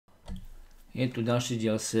Je tu ďalší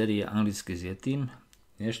diel série Anglicky s Yetim.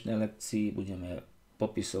 V dnešnej lekcii budeme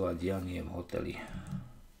popisovať dianie v hoteli.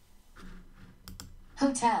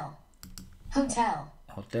 Hotel. Hotel.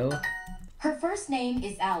 Hotel. Her first name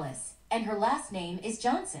is Alice and her last name is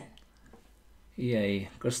Johnson.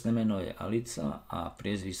 Jej krstné meno je Alica a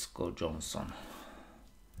priezvisko Johnson.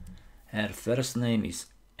 Her first name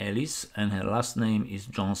is Alice and her last name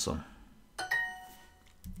is Johnson.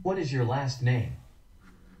 What is your last name?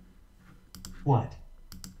 What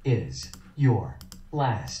is your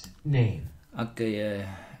last name? Aké je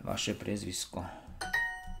vaše priezvisko?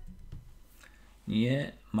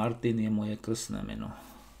 Nie, Martin je moje krstné meno.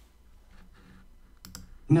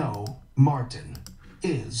 No, Martin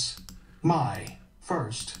is my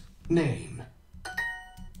first name.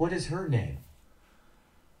 What is her name?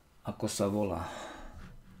 Ako sa volá?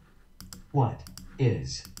 What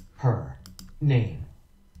is her name?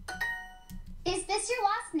 Is this your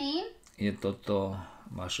last name? Je toto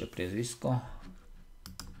vaše priezvisko?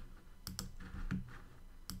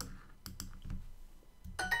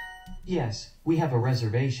 Yes, we have a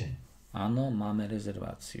reservation. Áno, máme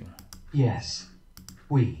rezerváciu. Yes,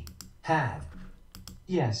 we have.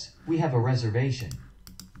 Yes, we have a reservation.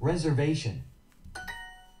 Reservation.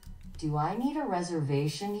 Do I need a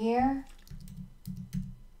reservation here?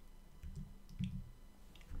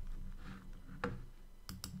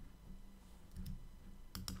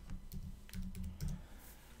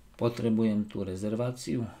 Potrebujem tú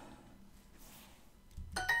rezerváciu?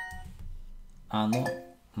 Áno,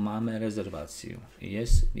 máme rezerváciu.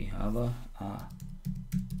 Yes, we have a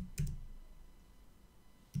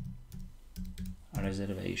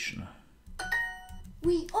reservation.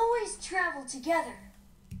 We always travel together.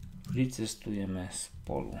 Vždy cestujeme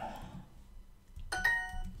spolu.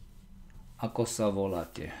 Ako sa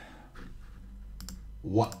voláte?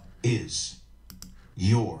 What is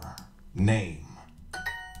your name?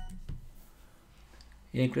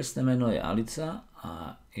 Jej krstné meno je Alica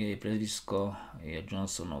a jej priezvisko je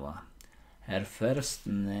Johnsonová. Her first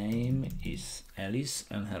name is Alice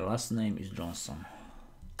and her last name is Johnson.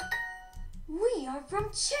 We are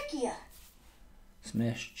from Czechia.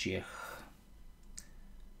 Sme z Čiech.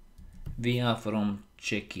 We are from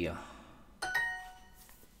Czechia.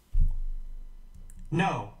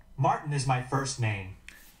 No, Martin is my first name.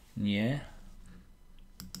 Nie.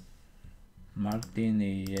 Martin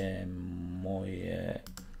je moje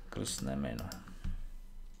krstné meno.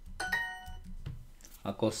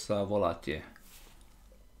 Ako sa voláte?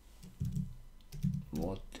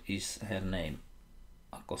 What is her name?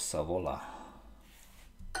 Ako sa volá?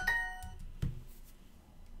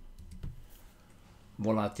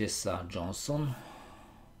 Voláte sa Johnson?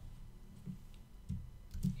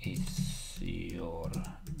 Is your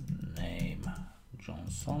name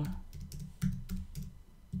Johnson?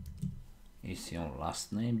 Is your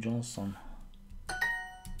last name Johnson?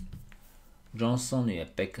 Johnson je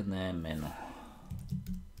pekné meno.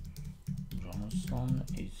 Johnson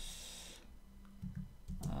is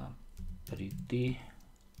a pretty